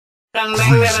Only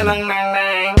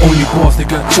boss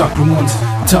that got chocolate ones.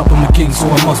 Top of my king, so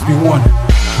I must be one.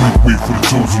 Wait for the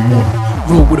chosen one.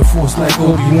 Roll with a force like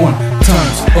Obi-Wan.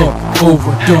 Time's up,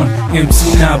 overdone.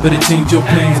 MC now, better change your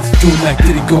plans. Do like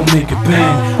Diddy, go make it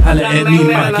bang. Holla at me,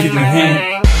 might give you a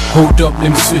hand. Hold up,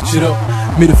 let me switch it up.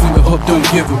 Middle finger up, don't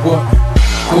give it up.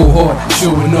 Go hard,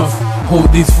 sure enough.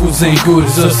 Hold these fools ain't good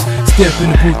as us. Step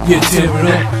in the booth, yeah, tear it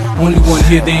up. Only one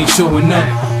here, they ain't showing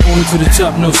up. On to the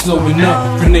top, no slowing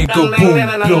up. Grenade go boom,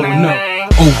 blowing up.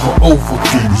 Over,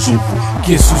 Game is over.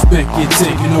 guess who's back, get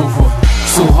taken over.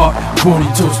 So hot, Barney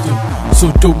toaster.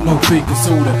 So dope, no baking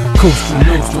soda. Coaster,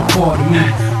 no part of me.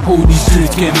 Hold these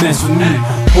dudes can't mess with me.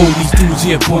 Hold these dudes,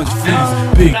 yeah, bunch of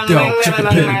fans. Big dog, check the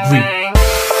pedigree.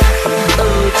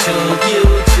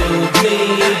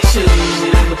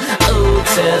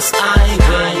 Test, I ain't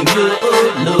going to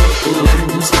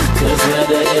lose. Cause we're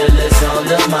the illest on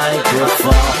the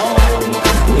microphone.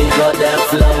 We got that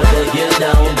flow to get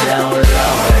down low.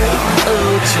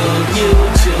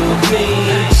 YouTube, me,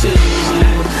 choose.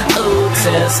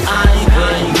 Test, I ain't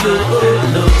going to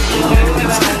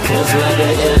lose. Cause we're the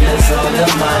illest on the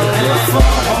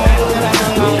microphone.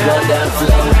 We got that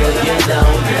flow to get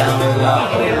down low.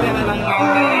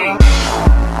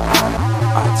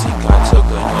 I think I took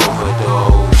an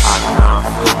overdose. I can't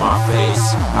feel my face,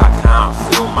 I can't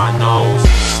feel my nose.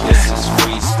 This is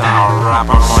freestyle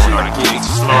rap, I'm on a gig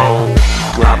slow.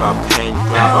 Grab a pen,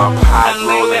 grab a pad,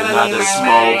 roll another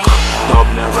smoke.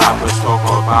 Dublin rappers talk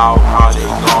about how they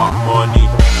got money.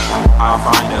 I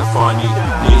find it funny,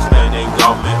 these men ain't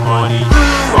government money.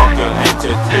 Fuck your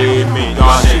entertainment,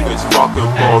 y'all niggas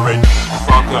fucking boring.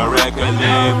 Fuck a record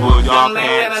label, y'all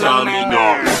can't tell me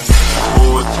no.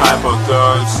 All type of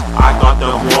girls, I got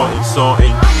them wanting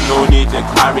something. No need to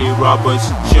carry rubbers,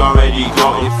 she already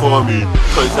got it for me.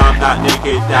 Cause I'm that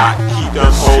nigga that keep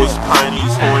them hoes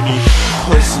panties horny.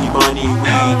 Pussy, money,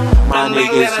 weed, my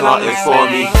niggas got it for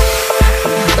me.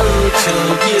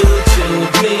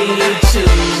 YouTube, me,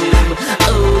 choose.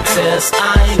 Test,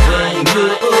 I ain't going to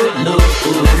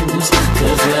lose.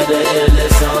 Cause we're the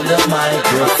illest on the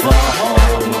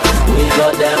microphone. We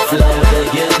got that flow to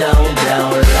get down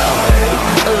low.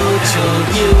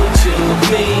 YouTube,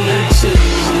 me,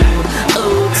 choose.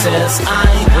 Test, I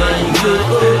ain't going to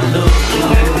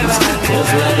lose. Cause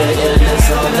we're the illest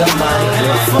on the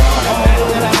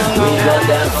microphone. We got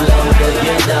that flow to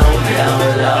get down